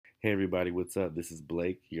Hey everybody, what's up? This is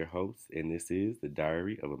Blake, your host, and this is The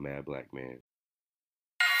Diary of a Mad Black Man.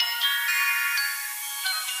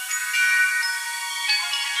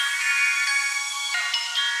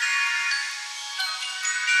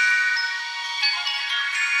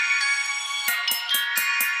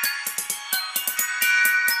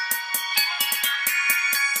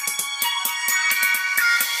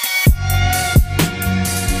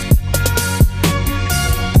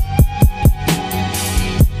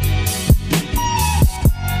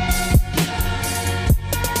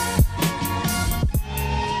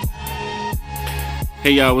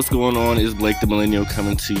 Hey y'all, what's going on? It's Blake the Millennial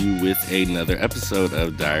coming to you with another episode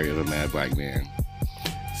of Diary of a Mad Black Man.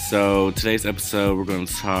 So today's episode, we're going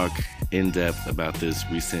to talk in depth about this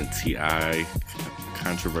recent T.I.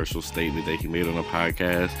 controversial statement that he made on a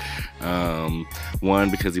podcast. One,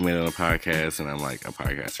 because he made it on a podcast, and I'm like a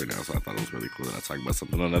podcaster now, so I thought it was really cool that I talk about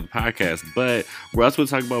something on another podcast. But we're also going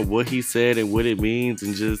to talk about what he said and what it means,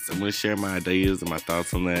 and I'm going to share my ideas and my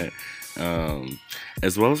thoughts on that.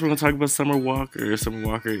 As well as we're going to talk about Summer Walker. Summer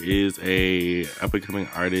Walker is a up-and-coming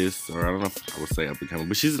artist, or I don't know if I would say up-and-coming,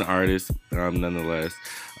 but she's an artist nonetheless.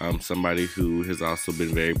 Somebody who has also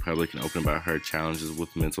been very public and open about her challenges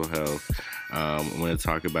with mental health. I want to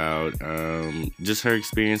talk about just her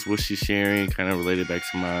experience, what she's sharing, kind of related back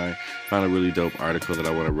to mine. Found a really dope article that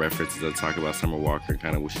I want to reference as I talk about Summer Walker and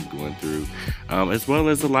kind of what she's going through, as well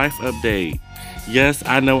as a life update. Yes,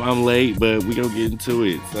 I know I'm late, but we're going to get into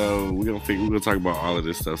it. So we're going to talk about all of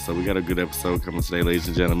this stuff. So we got a good episode coming today, ladies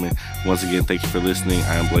and gentlemen. Once again, thank you for listening.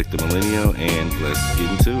 I am Blake the Millennial, and let's get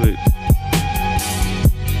into it.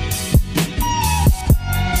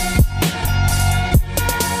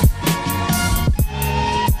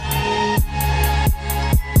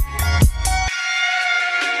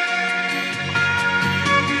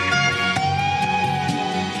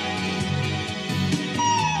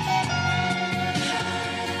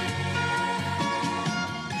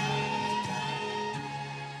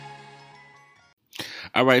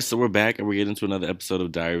 All right, so we're back and we're getting to another episode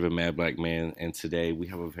of Diary of a Mad Black Man. And today we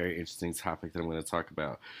have a very interesting topic that I'm going to talk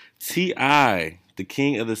about. T.I., the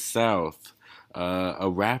King of the South, a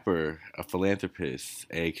rapper, a philanthropist,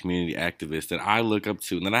 a community activist that I look up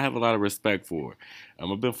to and that I have a lot of respect for.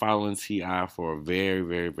 I've been following T.I. for a very,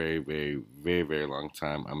 very, very, very, very, very long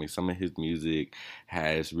time. I mean, some of his music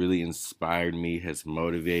has really inspired me, has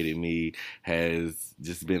motivated me, has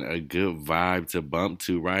just been a good vibe to bump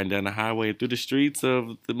to riding down the highway and through the streets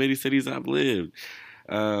of the many cities I've lived.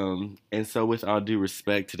 And so, with all due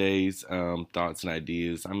respect, today's thoughts and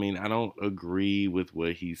ideas, I mean, I don't agree with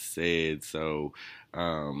what he said. So,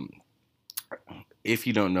 um, if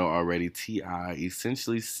you don't know already, T.I.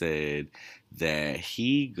 essentially said that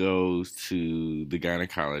he goes to the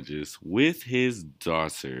gynecologist with his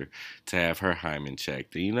daughter to have her hymen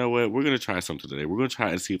checked. And you know what? We're going to try something today. We're going to try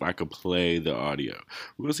and see if I can play the audio.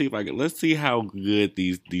 We're going to see if I can, let's see how good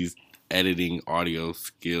these editing audio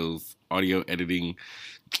skills, audio editing,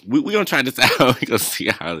 we're going to try this out. We're going to see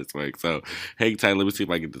how this works. So, hang tight. Let me see if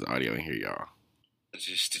I can get this audio in here, y'all.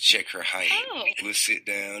 Just to check her height. Oh. We'll sit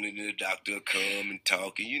down and the doctor will come and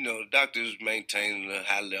talk. And, the doctor's maintaining a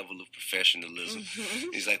high level of professionalism.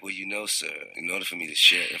 Mm-hmm. He's like, well, sir, in order for me to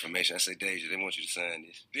share information, I say, Deja, they want you to sign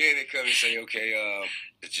this. Then they come and say, okay,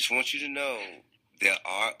 I just want you to know there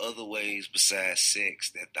are other ways besides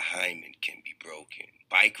sex that the hymen can be broken.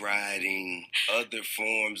 Bike riding, other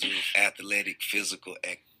forms of athletic physical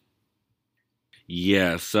activity.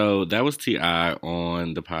 Yeah, so that was T.I.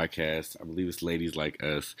 on the podcast. I believe it's Ladies Like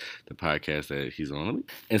Us, the podcast that he's on.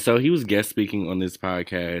 And so he was guest speaking on this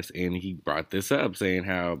podcast, and he brought this up, saying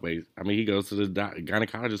how, he goes to the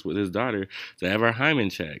gynecologist with his daughter to have her hymen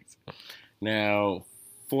checked. Now,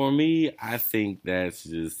 for me, I think that's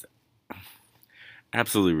just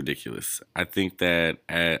absolutely ridiculous. I think that,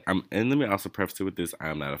 and let me also preface it with this,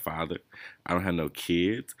 I'm not a father. I don't have no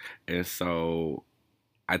kids, and so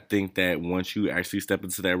I think that once you actually step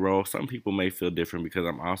into that role, some people may feel different because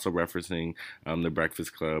I'm also referencing the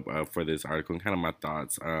Breakfast Club for this article and kind of my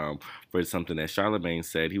thoughts for something that Charlemagne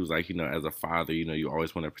said. He was like, as a father, you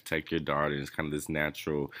always want to protect your daughter. And it's kind of this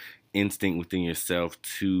natural instinct within yourself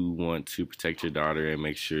to want to protect your daughter and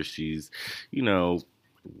make sure she's,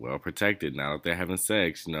 well protected. Now that they're having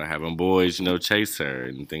sex, having boys, chase her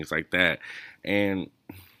and things like that. And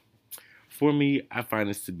for me, I find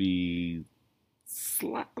this to be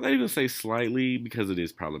I'm not even say slightly, because it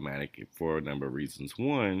is problematic for a number of reasons.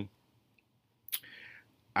 One,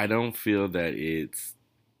 I don't feel that it's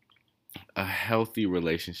a healthy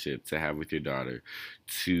relationship to have with your daughter.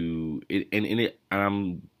 And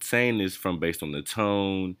I'm saying this from based on the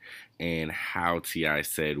tone and how Ti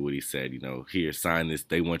said what he said. Here, sign this.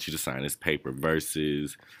 They want you to sign this paper.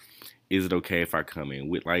 Versus, is it okay if I come in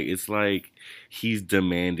with, like, it's like he's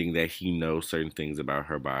demanding that he knows certain things about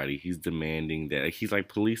her body. He's demanding that he's like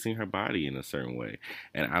policing her body in a certain way,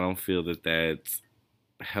 and I don't feel that that's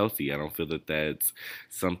healthy. I don't feel that that's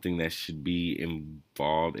something that should be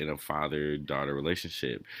involved in a father-daughter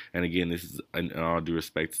relationship. And again, this is in all due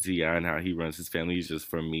respect to Ti and how he runs his family. It's just,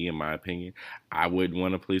 for me, in my opinion, I wouldn't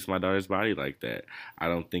want to police my daughter's body like that. I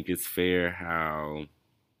don't think it's fair how,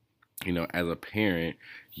 as a parent,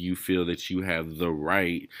 you feel that you have the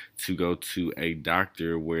right to go to a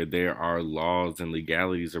doctor where there are laws and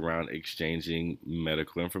legalities around exchanging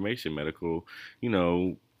medical information, medical, you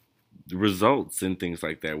know, results and things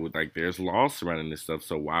like that. With, like, there's laws surrounding this stuff.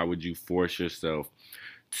 So why would you force yourself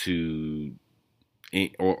to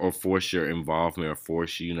or force your involvement, or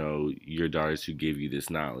force your daughter to give you this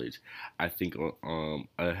knowledge? I think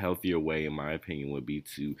a healthier way, in my opinion, would be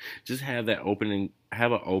to just have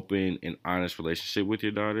have an open and honest relationship with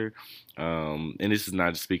your daughter. And this is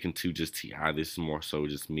not just speaking to just Ti. This is more so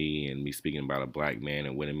just me, and me speaking about a black man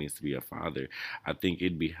and what it means to be a father. I think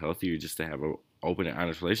it'd be healthier just to have a open and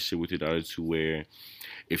honest relationship with your daughter, to where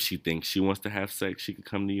if she thinks she wants to have sex, she could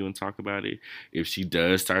come to you and talk about it. If she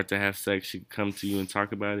does start to have sex, she could come to you and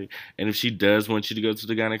talk about it. And if she does want you to go to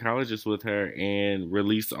the gynecologist with her and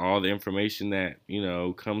release all the information that,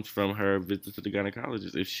 comes from her visit to the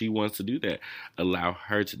gynecologist, if she wants to do that, allow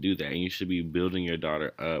her to do that. And you should be building your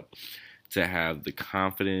daughter up to have the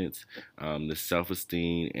confidence, the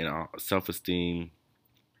self-esteem,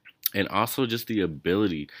 and also just the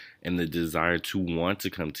ability and the desire to want to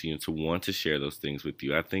come to you and to want to share those things with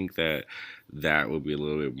you. I think that that would be a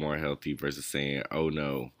little bit more healthy versus saying, oh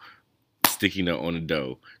no, sticky note on the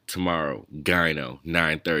dough tomorrow, gyno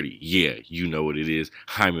 9:30. Yeah, you know what it is.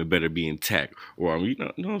 Hymen better be intact. Or,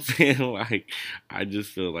 know what I'm saying? Like, I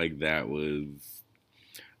just feel like that was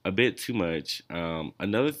a bit too much.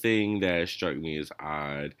 Another thing that struck me as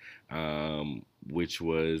odd, which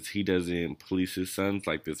was he doesn't police his sons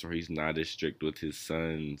like this, or he's not as strict with his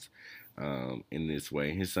sons in this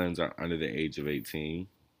way. His sons are under the age of 18.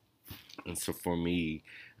 And so for me,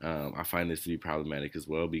 I find this to be problematic as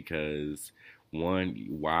well, because one,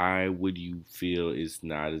 why would you feel it's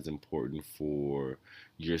not as important for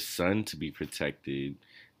your son to be protected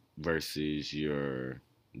versus your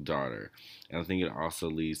daughter? And I think it also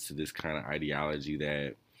leads to this kind of ideology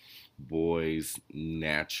that boys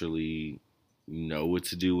naturally know what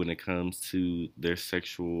to do when it comes to their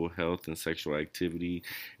sexual health and sexual activity.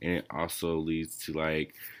 And it also leads to,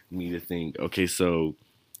 like, me to think, okay, so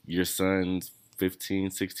your son's 15,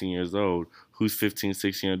 16 years old. Who's 15,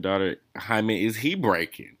 16 year daughter? Hymen, is he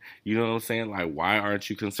breaking? You know what I'm saying? Like, why aren't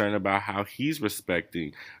you concerned about how he's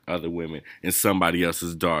respecting other women and somebody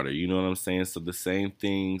else's daughter? You know what I'm saying? So the same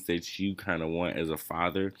things that you kind of want as a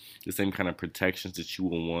father, the same kind of protections that you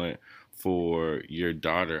will want for your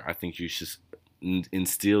daughter, I think you should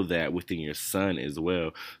instill that within your son as well,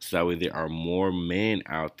 so that way there are more men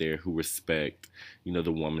out there who respect,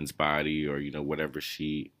 the woman's body, or whatever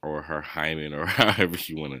she or her hymen, or however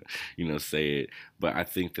you want to say it. But I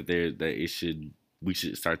think that we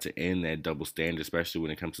should start to end that double standard, especially when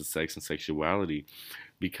it comes to sex and sexuality,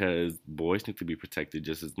 because boys need to be protected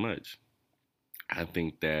just as much. I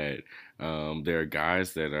think that there are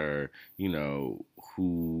guys that are,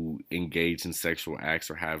 who engage in sexual acts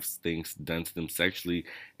or have things done to them sexually,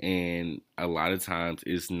 and a lot of times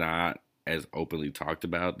it's not as openly talked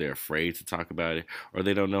about. They're afraid to talk about it, or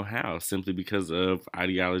they don't know how, simply because of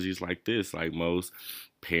ideologies like this. Like, most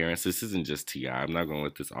parents, this isn't just Ti. I'm not gonna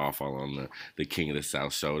let this all fall on the King of the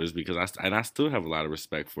South shoulders, because I still have a lot of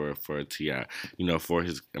respect for Ti. For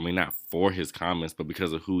his, I mean, not for his comments, but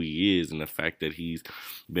because of who he is and the fact that he's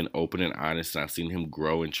been open and honest, and I've seen him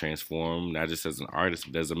grow and transform, not just as an artist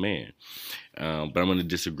but as a man. But I'm going to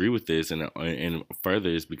disagree with this, and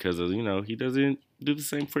further is because of, he doesn't do the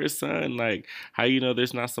same for his son. Like, how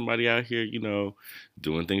there's not somebody out here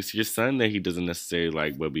doing things to your son that he doesn't necessarily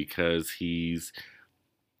like, but because he's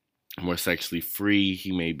more sexually free,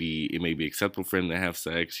 it may be acceptable for him to have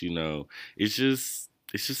sex. It's just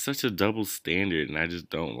such a double standard, and I just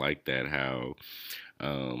don't like that, how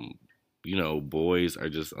boys are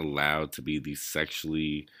just allowed to be these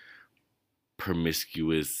sexually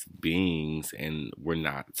promiscuous beings, and we're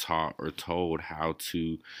not taught or told how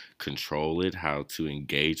to control it, how to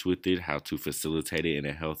engage with it, how to facilitate it in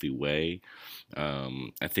a healthy way.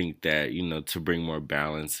 I think that, to bring more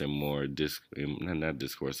balance and more not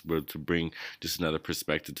discourse, but to bring just another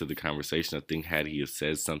perspective to the conversation, I think had he have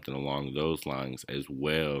said something along those lines as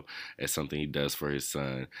well as something he does for his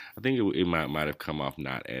son, I think it might have come off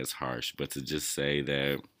not as harsh. But to just say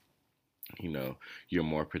that, you're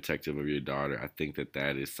more protective of your daughter, I think that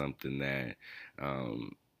that is something that,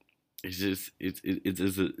 it's just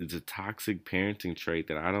it's a toxic parenting trait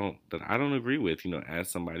that I don't agree with. As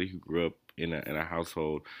somebody who grew up in a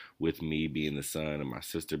household with me being the son and my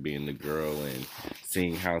sister being the girl, and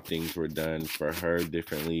seeing how things were done for her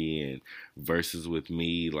differently and versus with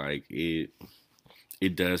me, like it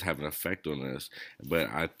does have an effect on us. But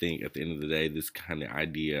I think at the end of the day, this kind of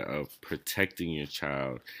idea of protecting your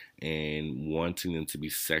child and wanting them to be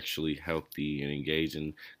sexually healthy and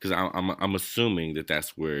engaging, because I'm assuming that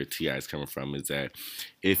that's where T.I. is coming from, is that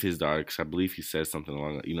if his daughter, because I believe he says something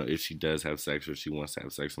along, if she does have sex or she wants to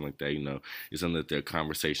have sex, something like that, it's something that the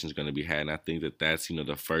conversation is going to be had. And I think that that's,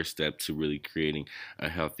 the first step to really creating a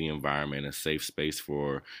healthy environment, a safe space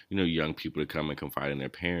for, young people to come and confide in their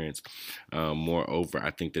parents. Moreover,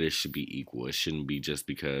 I think that it should be equal. It shouldn't be just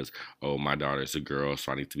because, oh, my daughter's a girl,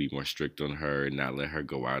 so I need to be more strict on her and not let her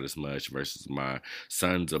go out as much, versus my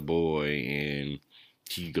son's a boy and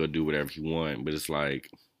he can go do whatever he wants. But it's like,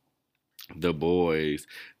 the boys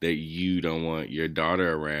that you don't want your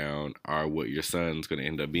daughter around are what your son's going to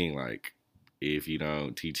end up being like if you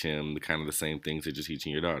don't teach him the kind of the same things that you're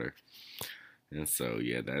teaching your daughter. And so,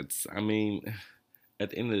 yeah, at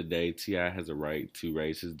the end of the day, T.I. has a right to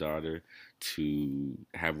raise his daughter, to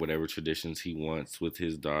have whatever traditions he wants with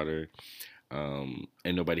his daughter, and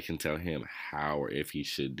nobody can tell him how or if he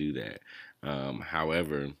should do that.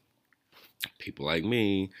 However, people like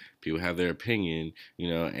me, people have their opinion,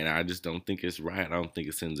 and I just don't think it's right. I don't think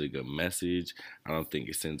it sends a good message. I don't think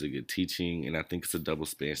it sends a good teaching, and I think it's a double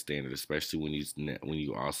standard, especially when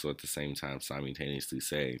you also at the same time simultaneously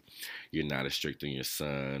say you're not as strict on your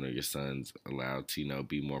son, or your son's allowed to,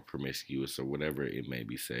 be more promiscuous, or whatever it may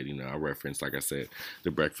be said. I referenced, like I said, the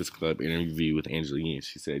Breakfast Club interview with Angela Yee, and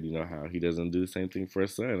she said, how he doesn't do the same thing for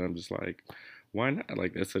his son. I'm just like, why not?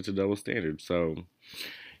 Like, that's such a double standard. So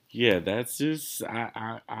yeah, that's just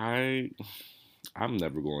I'm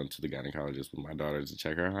never going to the gynecologist with my daughter to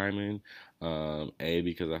check her hymen. A,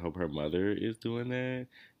 because I hope her mother is doing that,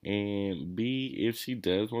 and B, if she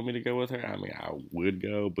does want me to go with her, I would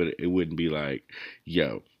go, but it wouldn't be like,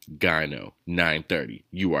 yo, gyno 9:30.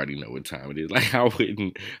 You already know what time it is. Like, I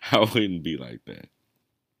wouldn't be like that.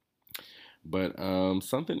 But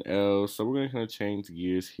something else. So we're gonna kind of change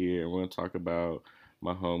gears here, and we're gonna talk about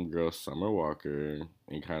my homegirl Summer Walker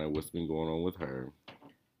and kind of what's been going on with her.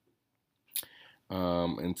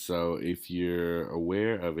 And so if you're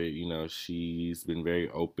aware of it, she's been very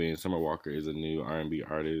open. Summer Walker is a new R&B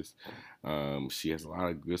artist. She has a lot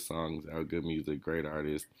of good songs out, good music, great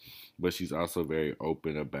artist, but she's also very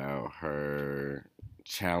open about her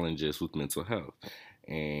challenges with mental health.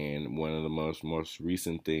 And one of the most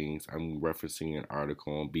recent things, I'm referencing an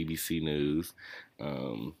article on BBC News,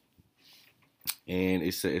 and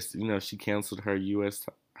it says, she canceled her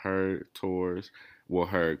her tours, well,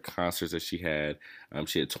 her concerts that she had.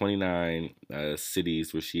 She had 29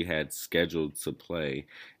 cities where she had scheduled to play,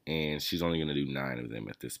 and she's only going to do 9 of them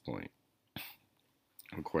at this point,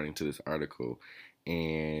 according to this article.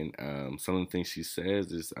 And some of the things she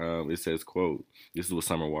says is, it says, quote, this is what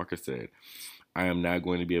Summer Walker said: I am not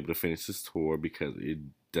going to be able to finish this tour because it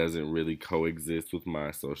doesn't really coexist with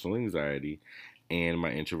my social anxiety and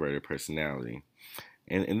my introverted personality.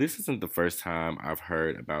 And this isn't the first time I've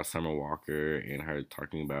heard about Summer Walker and her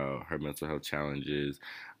talking about her mental health challenges,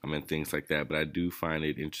 and things like that. But I do find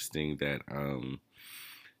it interesting that,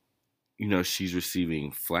 she's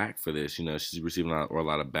receiving flack for this. She's receiving a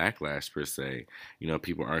lot of backlash, per se.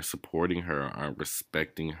 People aren't supporting her, aren't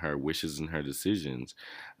respecting her wishes and her decisions.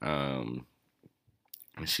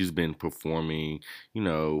 She's been performing,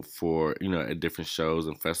 for, at different shows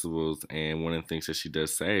and festivals. And one of the things that she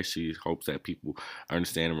does say is she hopes that people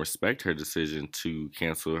understand and respect her decision to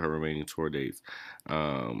cancel her remaining tour dates.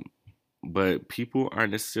 But people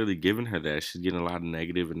aren't necessarily giving her that. She's getting a lot of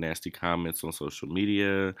negative and nasty comments on social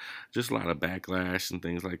media, just a lot of backlash and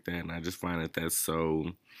things like that. And I just find that that's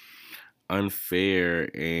so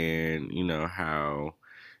unfair, and, how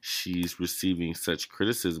she's receiving such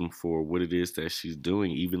criticism for what it is that she's doing,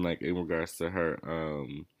 even like in regards to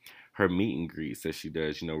her meet and greets that she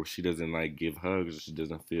does, where she doesn't like give hugs, or she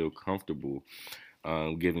doesn't feel comfortable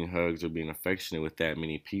giving hugs or being affectionate with that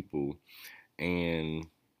many people. And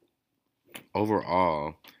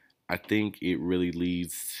overall, I think it really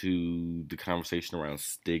leads to the conversation around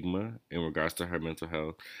stigma in regards to her mental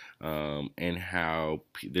health, and how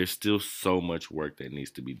there's still so much work that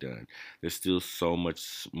needs to be done. There's still so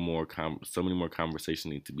much more, so many more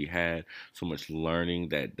conversations need to be had. So much learning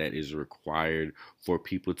that is required for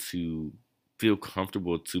people to feel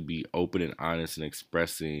comfortable to be open and honest and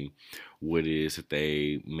expressing what it is that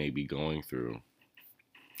they may be going through.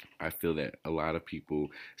 I feel that a lot of people,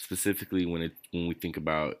 specifically when we think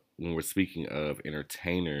about when we're speaking of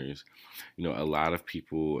entertainers, a lot of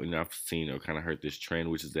people, and I've seen or kind of heard this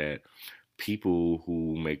trend, which is that people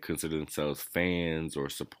who may consider themselves fans or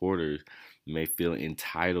supporters may feel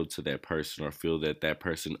entitled to that person or feel that that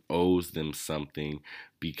person owes them something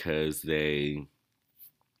because they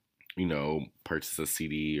purchase a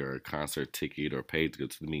CD or a concert ticket or paid to go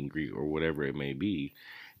to the meet and greet or whatever it may be.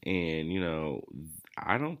 And,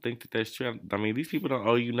 I don't think that that's true. I mean, these people don't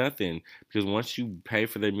owe you nothing because once you pay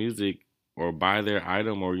for their music or buy their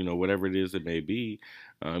item or, whatever it is it may be,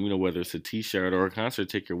 whether it's a t-shirt or a concert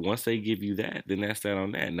ticket, once they give you that, then that's that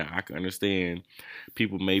on that. Now, I can understand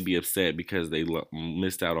people may be upset because they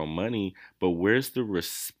missed out on money, but where's the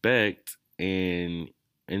respect and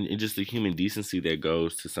just the human decency that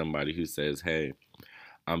goes to somebody who says, hey,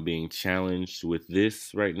 I'm being challenged with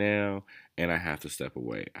this right now and I have to step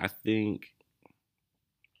away. I think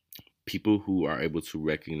people who are able to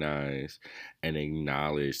recognize and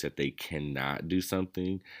acknowledge that they cannot do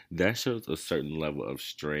something, that shows a certain level of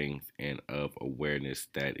strength and of awareness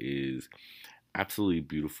that is absolutely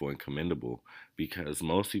beautiful and commendable, because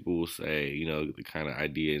most people will say, the kind of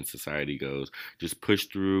idea in society goes, just push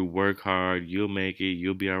through, work hard, you'll make it,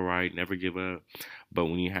 you'll be all right, never give up. But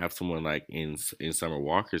when you have someone like in Summer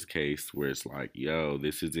Walker's case, where it's like, yo,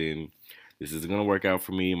 this isn't gonna work out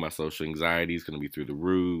for me. My social anxiety is gonna be through the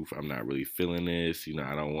roof. I'm not really feeling this.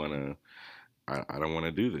 I don't wanna. I don't want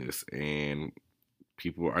to do this, and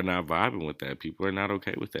people are not vibing with that. People are not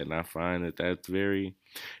okay with that, and I find that it's very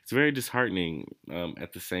disheartening.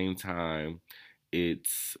 At the same time,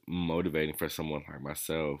 it's motivating for someone like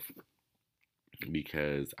myself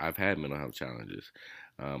because I've had mental health challenges.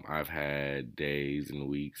 I've had days and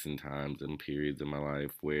weeks and times and periods in my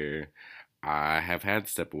life where I have had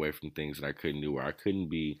to step away from things that I couldn't do, or I couldn't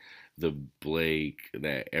be the Blake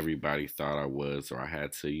that everybody thought I was, or I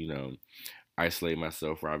had to, isolate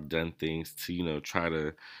myself, or I've done things to, try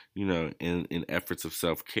to, in efforts of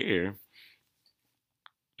self care.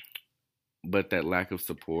 But that lack of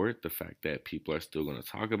support, the fact that people are still going to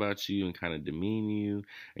talk about you and kind of demean you,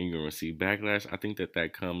 and you're going to receive backlash, I think that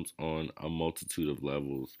that comes on a multitude of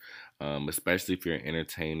levels, especially if you're an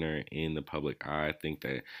entertainer in the public eye. I think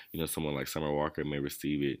that, someone like Summer Walker may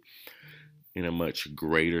receive it in a much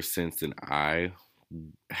greater sense than I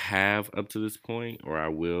have up to this point, or I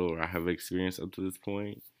will, or I have experienced up to this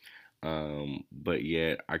point. But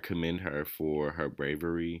yet, I commend her for her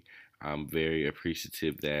bravery. I'm very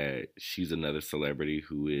appreciative that she's another celebrity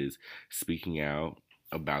who is speaking out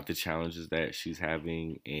about the challenges that she's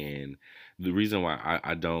having. And the reason why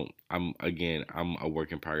I don't, I'm a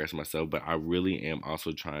work in progress myself, but I really am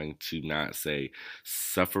also trying to not say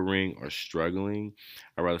suffering or struggling.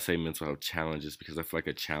 I rather say mental health challenges, because I feel like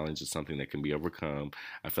a challenge is something that can be overcome.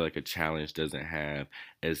 I feel like a challenge doesn't have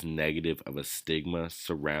as negative of a stigma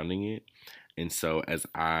surrounding it. And so, as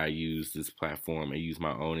I use this platform and use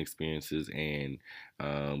my own experiences and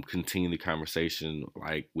continue the conversation,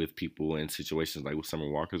 like with people in situations like with Summer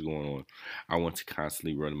Walker's going on, I want to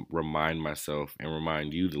constantly remind myself and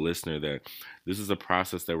remind you, the listener, that this is a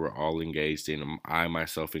process that we're all engaged in. I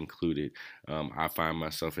myself included. I find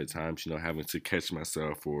myself at times, having to catch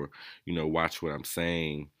myself or, watch what I'm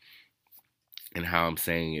saying and how I'm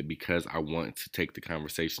saying it, because I want to take the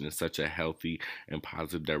conversation in such a healthy and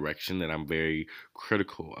positive direction that I'm very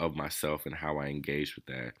critical of myself and how I engage with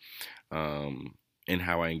that, and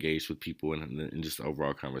how I engage with people in just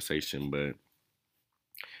overall conversation. But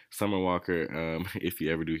Summer Walker, if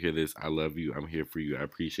you ever do hear this, I love you. I'm here for you. I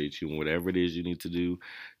appreciate you. And whatever it is you need to do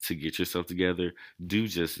to get yourself together, do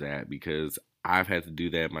just that, because I've had to do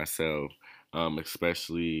that myself,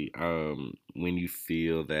 especially when you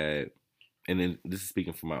feel that, and then this is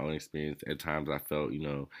speaking from my own experience, at times I felt,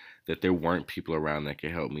 that there weren't people around that could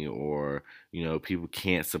help me, or, people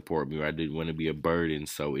can't support me, or I didn't want to be a burden.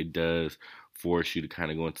 So it does force you to kind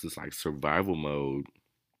of go into this like survival mode.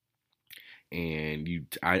 And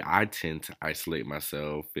I tend to isolate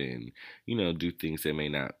myself and, do things that may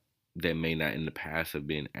not that may not in the past have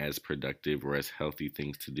been as productive or as healthy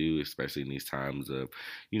things to do, especially in these times of,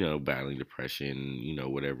 battling depression,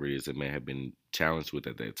 whatever it is that may have been challenged with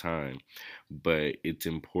at that time. But it's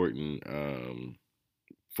important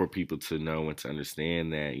for people to know and to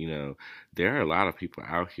understand that, there are a lot of people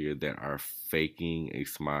out here that are faking a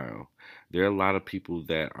smile. There are a lot of people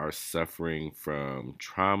that are suffering from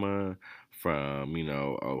trauma, from,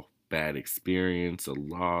 a bad experience, a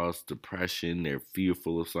loss, depression. They're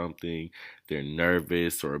fearful of something. They're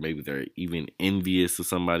nervous, or maybe they're even envious of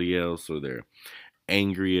somebody else, or they're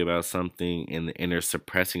angry about something, and they're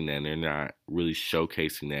suppressing that, and they're not really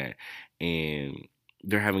showcasing that, and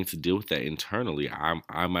they're having to deal with that internally.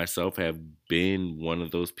 I myself have been one of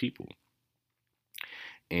those people.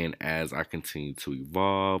 And as I continue to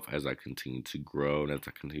evolve, as I continue to grow, and as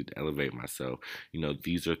I continue to elevate myself,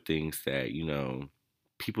 these are things that,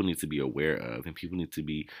 people need to be aware of, and people need to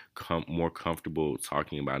be more comfortable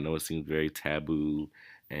talking about. I know it seems very taboo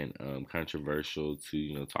and controversial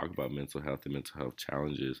to, talk about mental health and mental health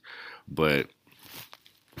challenges, but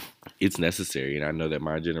it's necessary. And I know that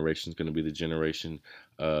my generation is going to be the generation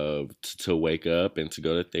of to wake up and to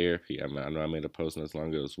go to therapy. I know I made a post not as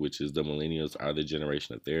long ago, which is the millennials are the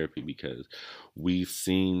generation of therapy, because we've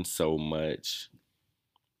seen so much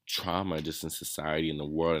trauma just in society, in the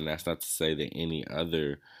world. And that's not to say that any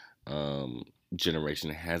other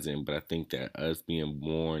generation hasn't, but I think that us being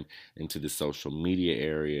born into the social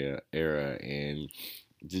media era, and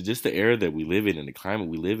just the era that we live in and the climate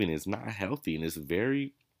we live in is not healthy, and it's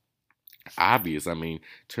very obvious. I mean,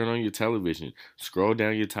 turn on your television, scroll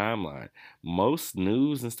down your timeline. Most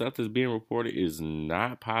news and stuff that's being reported is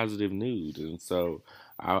not positive news. And so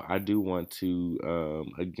I do want to,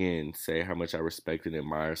 again, say how much I respect and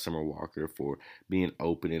admire Summer Walker for being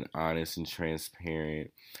open and honest and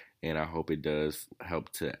transparent. And I hope it does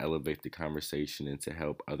help to elevate the conversation and to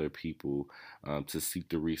help other people to seek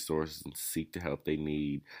the resources and to seek the help they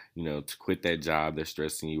need, to quit that job that's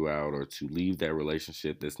stressing you out, or to leave that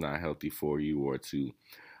relationship that's not healthy for you, or to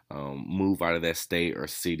move out of that state or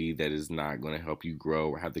city that is not going to help you grow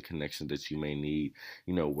or have the connections that you may need.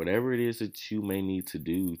 Whatever it is that you may need to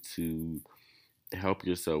do to help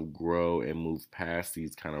yourself grow and move past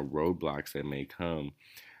these kind of roadblocks that may come,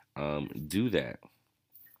 do that.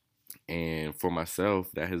 And for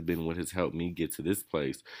myself, that has been what has helped me get to this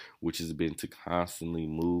place, which has been to constantly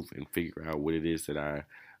move and figure out what it is that I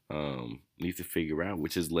need to figure out,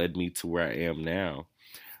 which has led me to where I am now,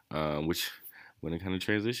 which I'm going to kind of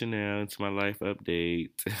transition now into my life update.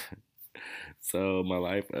 So my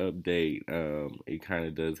life update, it kind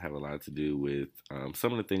of does have a lot to do with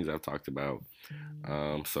some of the things I've talked about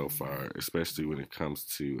so far, especially when it comes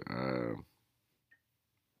to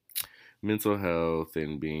mental health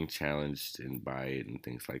and being challenged and by it and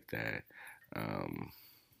things like that. Um,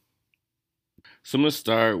 so I'm gonna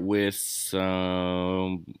start with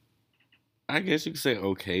some, I guess you could say,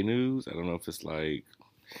 okay news. I don't know if it's like,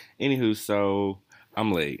 anywho. So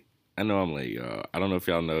I'm late. I know I'm late, y'all. I don't know if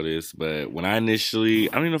y'all know this, but when I initially,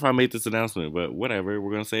 I don't even know if I made this announcement, but whatever,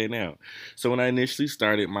 we're gonna say it now. So when I initially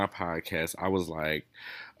started my podcast, I was like,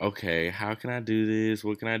 okay, how can I do this?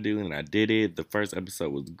 What can I do? And I did it. The first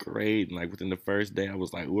episode was great. And like within the first day, I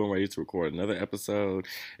was like, ooh, I'm ready to record another episode.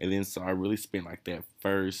 And then so I really spent like that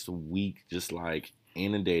first week just like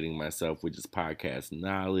inundating myself with just podcast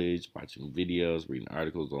knowledge, watching videos, reading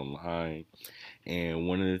articles online. And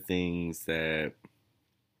one of the things that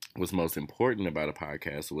was most important about a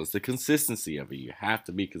podcast was the consistency of it. You have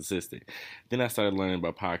to be consistent. Then I started learning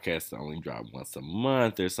about podcasts that only drop once a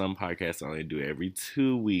month. There's some podcasts that only do every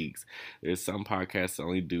 2 weeks. There's some podcasts that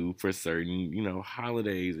only do for certain,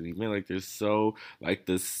 holidays. And even like there's so, like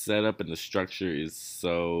the setup and the structure is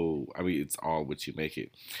so, I mean, it's all what you make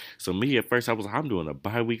it. So me at first, I was like, I'm doing a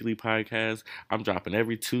bi-weekly podcast. I'm dropping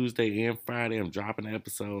every Tuesday and Friday. I'm dropping an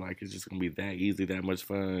episode. Like it's just going to be that easy, that much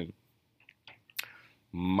fun.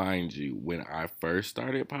 Mind you, when I first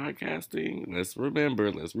started podcasting, let's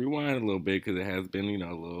rewind a little bit because it has been,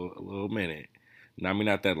 a little minute. I mean,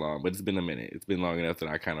 not that long, but it's been a minute. It's been long enough that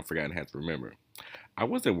I kind of forgot and had to remember. I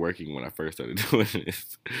wasn't working when I first started doing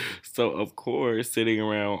this. So, of course, sitting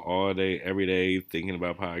around all day, every day, thinking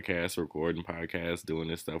about podcasts, recording podcasts, doing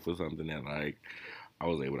this stuff was something that, like, I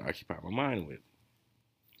was able to occupy my mind with.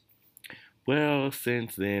 Well,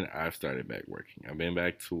 since then, I've started back working. I've been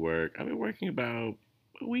back to work. I've been working about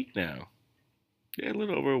a week now. Yeah, a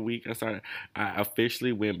little over a week. I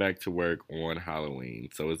officially went back to work on Halloween.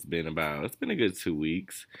 So it's been a good 2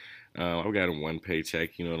 weeks. I've got a one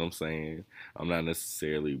paycheck, you know what I'm saying? I'm not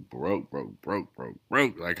necessarily broke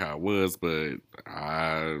like I was, but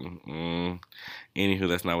Anywho,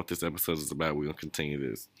 that's not what this episode is about. We're gonna continue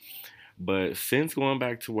this. But since going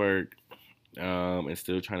back to work, and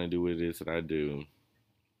still trying to do what it is that I do,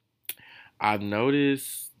 I've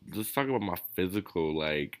noticed. Let's talk about my physical.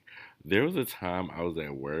 Like, there was a time I was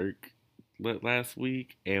at work last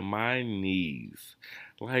week, and my knees,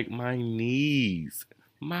 my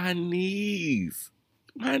knees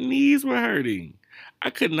were hurting. I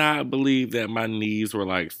could not believe that my knees were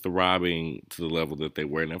like throbbing to the level that they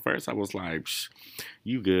were. And at first, I was like, Psh,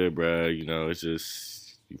 "You good, bro? You know, it's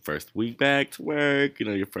just your first week back to work. You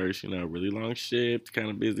know, your first, really long shift, kind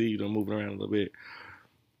of busy. Moving around a little bit."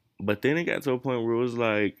 But then it got to a point where it was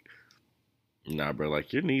like, "Nah, bro.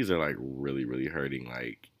 Like your knees are like really, really hurting.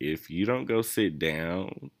 Like if you don't go sit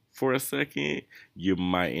down for a second, you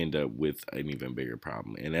might end up with an even bigger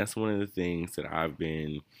problem." And that's one of the things that I've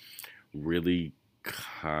been really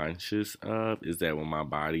conscious of, is that when my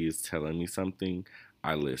body is telling me something,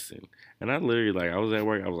 I listen. And I literally, like, I was at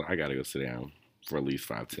work, I was like, I gotta go sit down for at least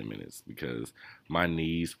 5-10 minutes because my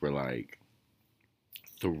knees were like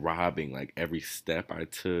throbbing. Like every step I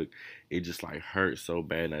took, it just like hurt so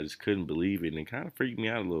bad, and I just couldn't believe it, and it kind of freaked me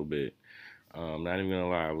out a little bit. Not even gonna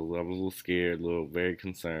lie, I was a little scared, a little very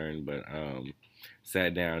concerned, but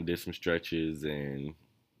sat down, did some stretches, and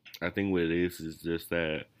I think what it is just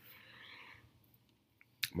that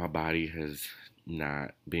my body has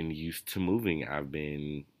not been used to moving. I've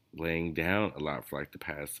been laying down a lot for like the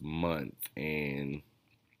past month, and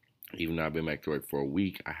even though I've been back to work for a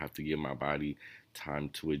week, I have to give my body time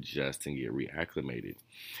to adjust and get reacclimated.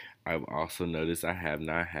 I've also noticed I have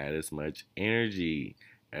not had as much energy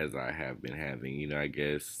as I have been having. I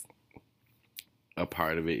guess a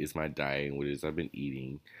part of it is my diet and what it is I've been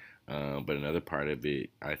eating. But another part of it,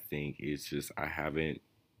 I think, is just I haven't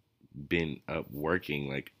been up working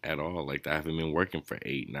like at all. Like I haven't been working for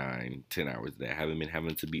 8, 9, 10 hours a day. I haven't been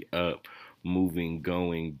having to be up, moving,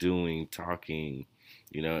 going, doing, talking,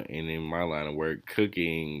 and in my line of work,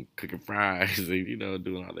 cooking fries, and,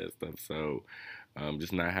 doing all that stuff. So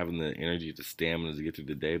just not having the energy, the stamina to get through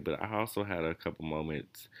the day. But I also had a couple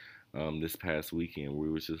moments this past weekend where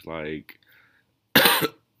it was just like, I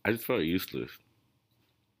just felt useless.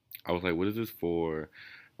 I was like, what is this for?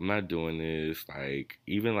 I'm not doing this. Like,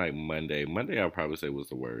 even like Monday, I'll probably say was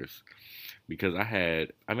the worst because I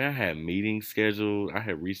had meetings scheduled. I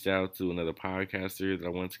had reached out to another podcaster that I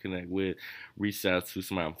wanted to connect with, reached out to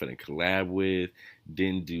somebody I'm finna collab with,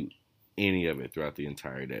 didn't do any of it throughout the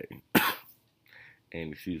entire day.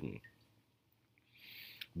 And excuse me.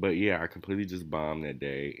 But yeah, I completely just bombed that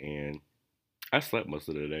day, and I slept most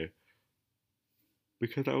of the day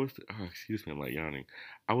because excuse me, I'm like yawning.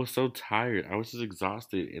 I was so tired. I was just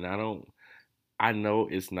exhausted, and I know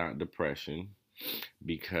it's not depression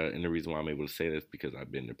and the reason why I'm able to say this is because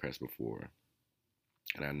I've been depressed before,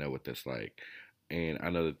 and I know what that's like, and I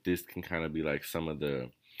know that this can kind of be like some of the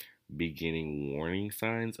beginning warning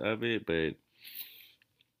signs of it, but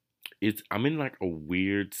I'm in like a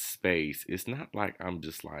weird space. It's not like I'm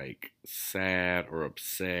just like sad or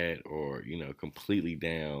upset or completely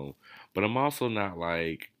down, but I'm also not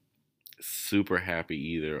like super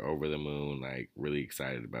happy either, over the moon, like really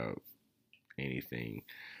excited about anything.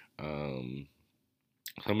 Um,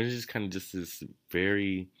 so I'm in just kind of just this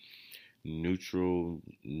very neutral,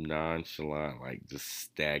 nonchalant, like just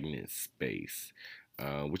stagnant space.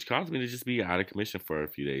 Which caused me to just be out of commission for a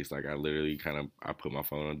few days. Like I literally I put my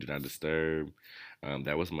phone on Do Not Disturb.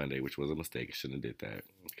 That was Monday, which was a mistake. I shouldn't have did that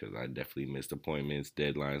because I definitely missed appointments,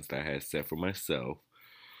 deadlines that I had set for myself.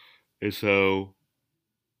 And so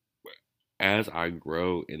as I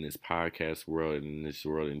grow in this podcast world and in this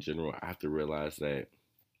world in general, I have to realize that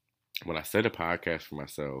when I set a podcast for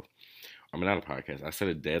myself, not a podcast, I set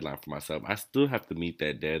a deadline for myself. I still have to meet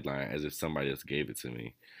that deadline as if somebody else gave it to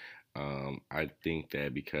me. I think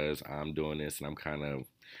that because I'm doing this and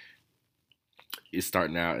it's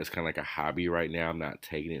starting out as kind of like a hobby right now. I'm not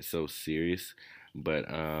taking it so serious. But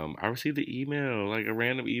I received an email, like a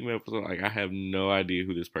random email. Like I have no idea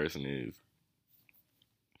who this person is.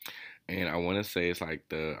 And I want to say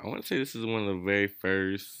this is one of the very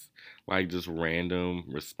first, like, just random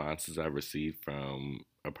responses I received from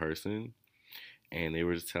a person. And they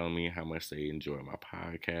were just telling me how much they enjoy my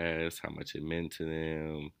podcast, how much it meant to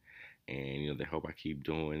them, and they hope I keep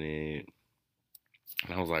doing it.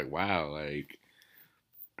 And I was like, wow, like,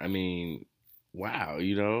 I mean, wow,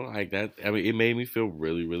 like that. I mean, it made me feel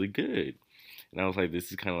really, really good. And I was like,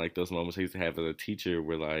 this is kind of like those moments I used to have as a teacher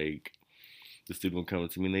where, like, the student will come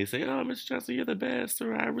to me and they say, "Oh, Mr. Johnson, you're the best,"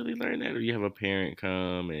 or "I really learned that." Or you have a parent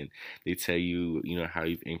come and they tell you, how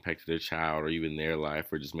you've impacted their child or even their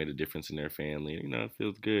life or just made a difference in their family. And, it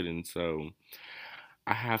feels good. And so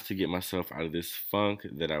I have to get myself out of this funk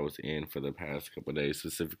that I was in for the past couple of days,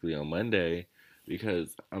 specifically on Monday,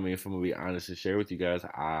 because I mean, if I'm gonna be honest and share with you guys,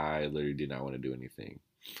 I literally did not want to do anything.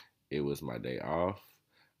 It was my day off.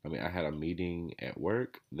 I mean, I had a meeting at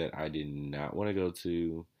work that I did not want to go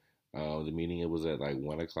to. The meeting, it was at like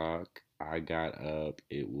 1 o'clock. I got up.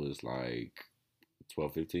 It was like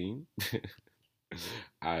 12:15.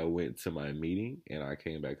 I went to my meeting and I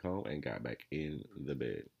came back home and got back in the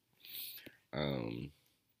bed. Um,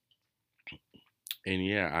 and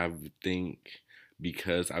yeah, I think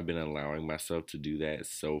because I've been allowing myself to do that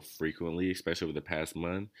so frequently, especially over the past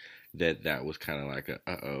month, that was kind of like a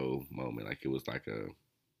uh-oh moment. Like it was like a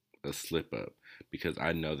slip up because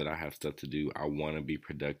I know that I have stuff to do. I want to be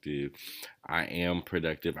productive. I am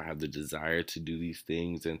productive. I have the desire to do these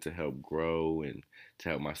things and to help grow and to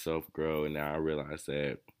help myself grow. And now I realize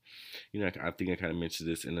that, I think I kind of mentioned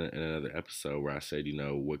this in another episode where I said,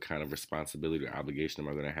 what kind of responsibility or obligation am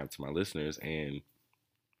I going to have to my listeners? And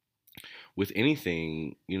with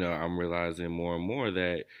anything, I'm realizing more and more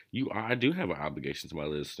that I do have an obligation to my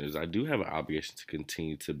listeners. I do have an obligation to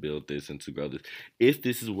continue to build this and to grow this. If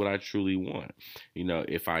this is what I truly want,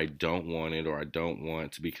 if I don't want it or I don't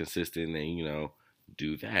want to be consistent, then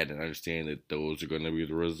do that and understand that those are going to be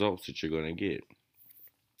the results that you're going to get.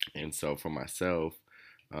 And so for myself,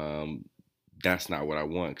 that's not what I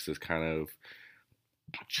want because it's kind of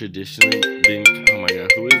traditionally been. Oh my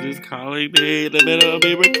god, who is this calling me in the middle of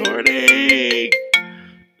me recording?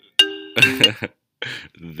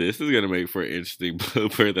 This is gonna make for an interesting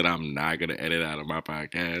blooper that I'm not gonna edit out of my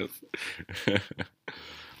podcast.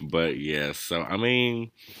 But yeah, so I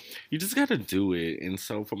mean, you just gotta do it. And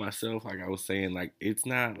so for myself, like I was saying, like it's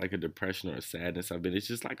not like a depression or a sadness I've been. It's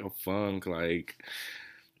just like a funk, like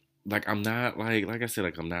I'm not like I said,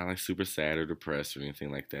 like I'm not like super sad or depressed or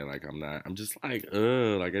anything like that. Like I'm just like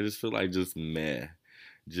like I just feel like just meh.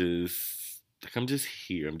 Just like I'm just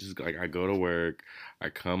here. I'm just like I go to work, I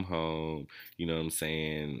come home, you know what I'm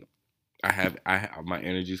saying? My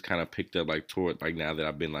energy's kind of picked up like toward like now that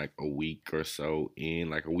I've been like a week or so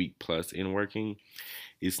in, like a week plus in working.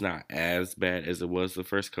 It's not as bad as it was the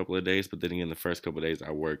first couple of days, but then again, the first couple of days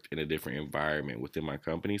I worked in a different environment within my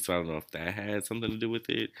company, so I don't know if that had something to do with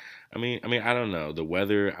it. I mean, I don't know. The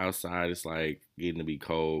weather outside is like getting to be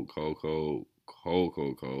cold, cold, cold, cold,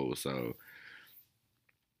 cold, cold. So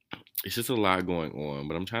it's just a lot going on,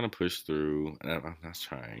 but I'm trying to push through. And I'm not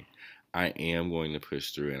trying. I am going to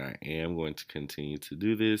push through, and I am going to continue to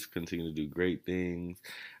do this, continue to do great things,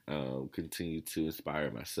 continue to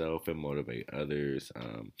inspire myself and motivate others,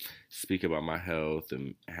 speak about my health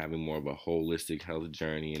and having more of a holistic health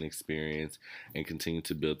journey and experience, and continue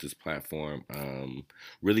to build this platform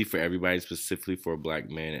really for everybody, specifically for Black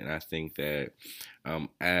men. And I think that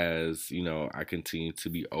as I continue to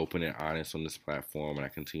be open and honest on this platform, and I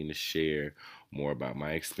continue to share more about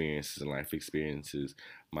my experiences and life experiences,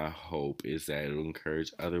 my hope is that it'll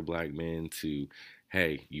encourage other Black men to,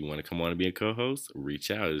 hey, you want to come on and be a co-host? Reach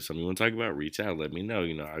out. If there's something you want to talk about, reach out. Let me know.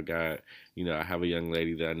 I have a young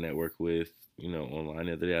lady that I network with, online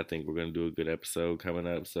the other day. I think we're going to do a good episode coming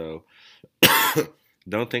up. So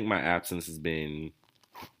don't think my absence has been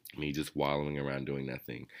me just wallowing around doing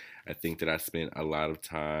nothing. I think that I spent a lot of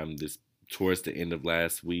time towards the end of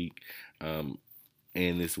last week,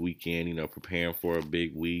 and this weekend, preparing for a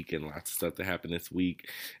big week and lots of stuff that happened this week.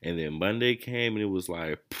 And then Monday came and it was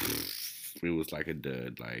like, it was like a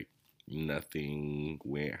dud. Like nothing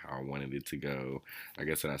went how I wanted it to go. Like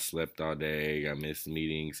I said, I slept all day. I missed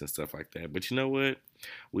meetings and stuff like that. But you know what?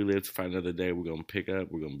 We live to fight another day. We're going to pick up.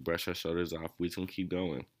 We're going to brush our shoulders off. We're just going to keep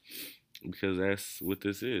going. Because that's what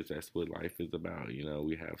this is. That's what life is about.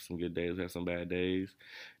 We have some good days, we have some bad days,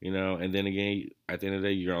 and then again, at the end of the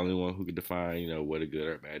day, you're the only one who can define, what a good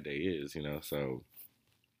or bad day is, so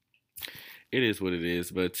it is what it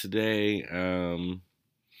is. But today,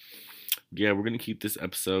 yeah, we're going to keep this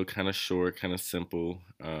episode kind of short, kind of simple,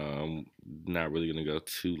 not really going to go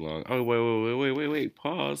too long. Oh, wait,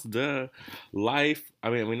 pause, not life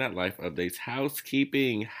updates,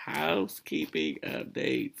 housekeeping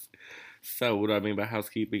updates. So what do I mean by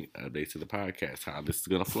housekeeping? Updates to the podcast, how this is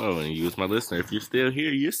going to flow. And you as my listener, if you're still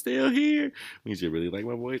here, means you really like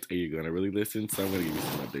my voice and you're going to really listen. So I'm going to give you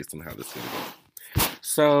some updates on how this is going to go.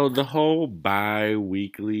 So the whole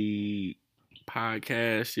bi-weekly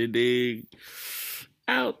podcast, you dig?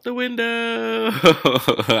 Out the window.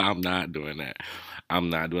 I'm not doing that.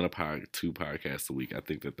 I'm not doing two podcasts a week. I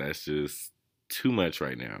think that that's just too much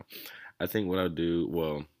right now. I think what I'll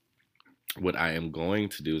do, what I am going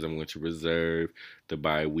to do is I'm going to reserve the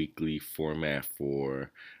bi-weekly format for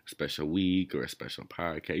a special week or a special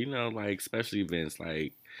podcast. Like special events.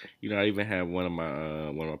 Like, I even had one of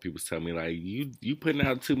my people tell me like, you putting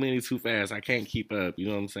out too many too fast. I can't keep up. You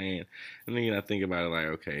know what I'm saying? And then I think about it like,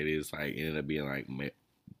 okay, it is like it ended up being like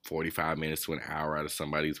 45 minutes to an hour out of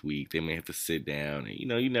somebody's week. They may have to sit down, and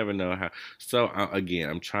you never know how. So again,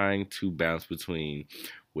 I'm trying to bounce between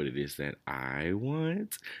what it is that I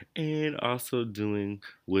want and also doing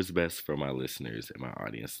what's best for my listeners and my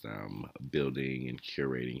audience that I'm building and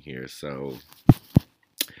curating here. So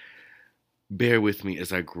bear with me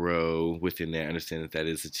as I grow within that. I understand that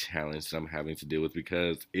is a challenge that I'm having to deal with,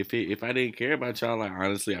 because if I didn't care about y'all, like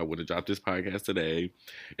honestly, I would have dropped this podcast today.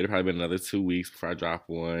 It'd probably been another 2 weeks before I drop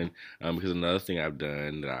one. Because another thing I've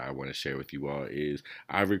done that I want to share with you all is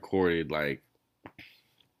I've recorded like,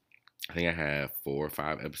 I think I have 4 or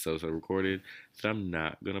 5 episodes I recorded that I'm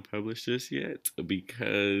not gonna publish just yet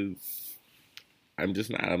because I'm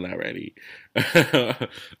not ready.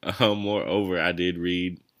 Moreover, I did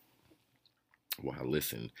read, well, I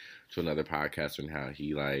listened to another podcaster and how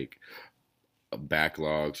he like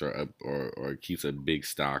backlogs or keeps a big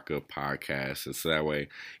stock of podcasts, and so that way,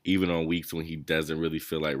 even on weeks when he doesn't really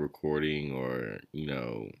feel like recording or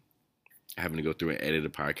having to go through and edit a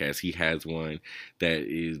podcast, he has one that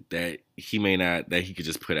he may not, that he could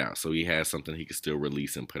just put out. So he has something he could still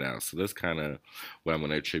release and put out. So that's kind of what I'm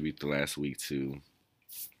going to attribute the last week to.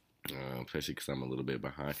 Especially because I'm a little bit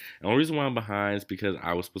behind. And the only reason why I'm behind is because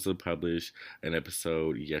I was supposed to publish an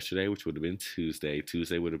episode yesterday, which would have been Tuesday.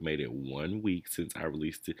 Tuesday would have made it 1 week since I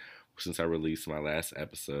released my last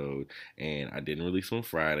episode, and I didn't release on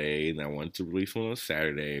Friday, and I wanted to release one on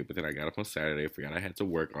Saturday, but then I got up on Saturday, forgot I had to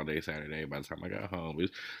work all day Saturday by the time I got home.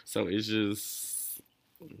 It's just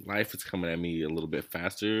life is coming at me a little bit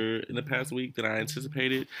faster in the past week than I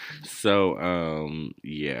anticipated. So,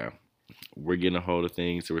 yeah, we're getting a hold of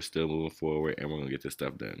things, so we're still moving forward, and we're gonna get this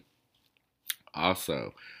stuff done.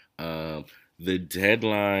 Also, the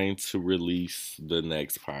deadline to release the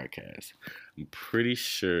next podcast, I'm pretty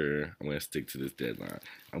sure I'm gonna stick to this deadline.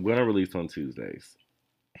 I'm gonna release on Tuesdays.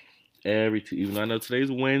 Even though I know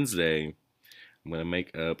today's Wednesday, I'm gonna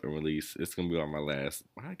make up and release. It's gonna be on my last.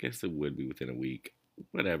 I guess it would be within a week,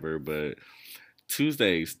 whatever. But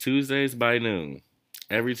Tuesdays by noon.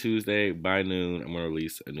 Every Tuesday by noon, I'm going to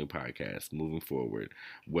release a new podcast moving forward.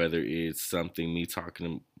 Whether it's something me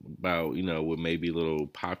talking about, what may be a little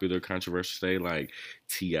popular, controversial today, like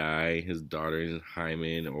T.I., his daughter,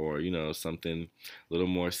 Hyman, or, something a little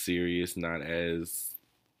more serious, not as,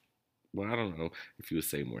 well, I don't know if you would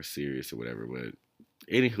say more serious or whatever, but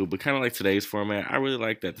anywho, but kind of like today's format, I really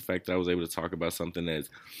like that, the fact that I was able to talk about something that's,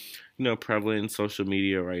 prevalent in social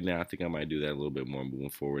media right now. I think I might do that a little bit more moving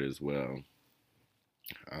forward as well.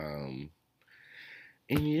 And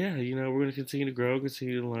yeah, we're going to continue to grow,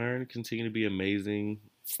 continue to learn, continue to be amazing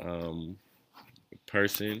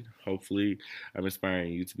person. Hopefully, I'm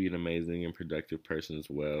inspiring you to be an amazing and productive person as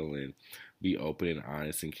well, and be open and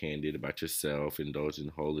honest and candid about yourself, indulge in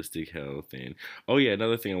holistic health. And oh yeah,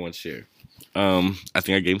 another thing I want to share. I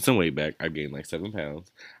think I gained some weight back. I gained like 7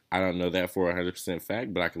 pounds. I don't know that for 100%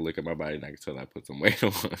 fact, but I can look at my body and I can tell I put some weight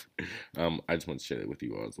on. I just want to share that with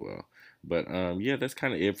you all as well. But yeah, that's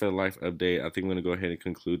kind of it for the life update. I think I'm going to go ahead and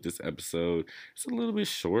conclude this episode. It's a little bit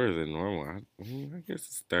shorter than normal. I guess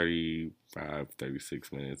it's 35,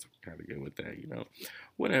 36 minutes. I'm kind of good with that,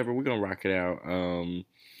 Whatever, we're going to rock it out.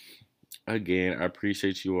 Again, I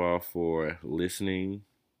appreciate you all for listening.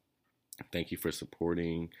 Thank you for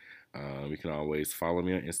supporting. You can always follow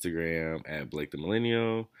me on Instagram at Blake the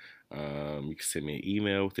Millennial. You can send me an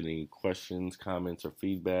email with any questions, comments, or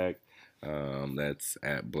feedback. That's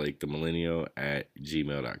at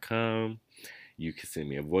BlakeTheMillennial@gmail.com. You can send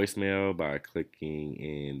me a voicemail by clicking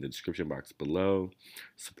in the description box below.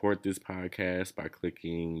 Support this podcast by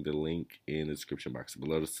clicking the link in the description box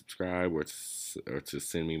below to subscribe or to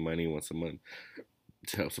send me money once a month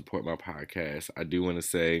to help support my podcast. I do want to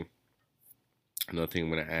say another thing I'm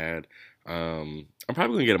going to add. I'm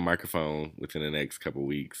probably going to get a microphone within the next couple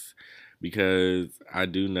weeks, because I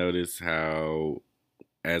do notice how,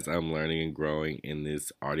 as I'm learning and growing in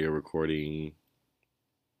this audio recording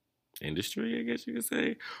industry, I guess you could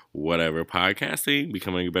say, whatever, podcasting,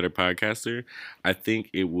 becoming a better podcaster, I think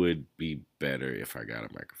it would be better if I got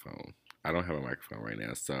a microphone. I don't have a microphone right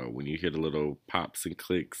now, so when you hear the little pops and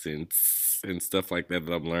clicks and stuff like that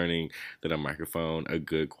I'm learning that a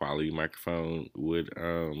good quality microphone would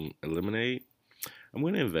eliminate, I'm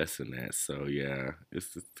going to invest in that. So yeah,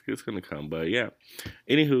 it's going to come. But yeah,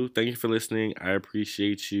 anywho, thank you for listening. I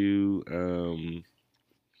appreciate you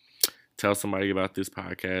tell somebody about this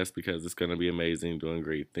podcast because it's going to be amazing, doing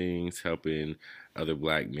great things, helping other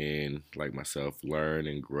black men like myself learn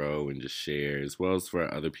and grow and just share, as well as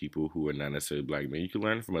for other people who are not necessarily black men. You can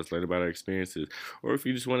learn from us, learn about our experiences, or if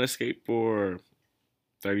you just want to escape for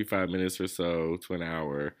 35 minutes or so to an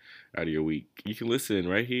hour out of your week, you can listen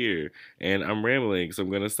right here. And I'm rambling, so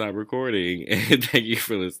I'm going to stop recording. And thank you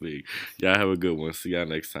for listening. Y'all have a good one. See y'all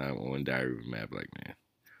next time on Diary of a Mad Black Man.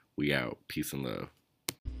 We out. Peace and love.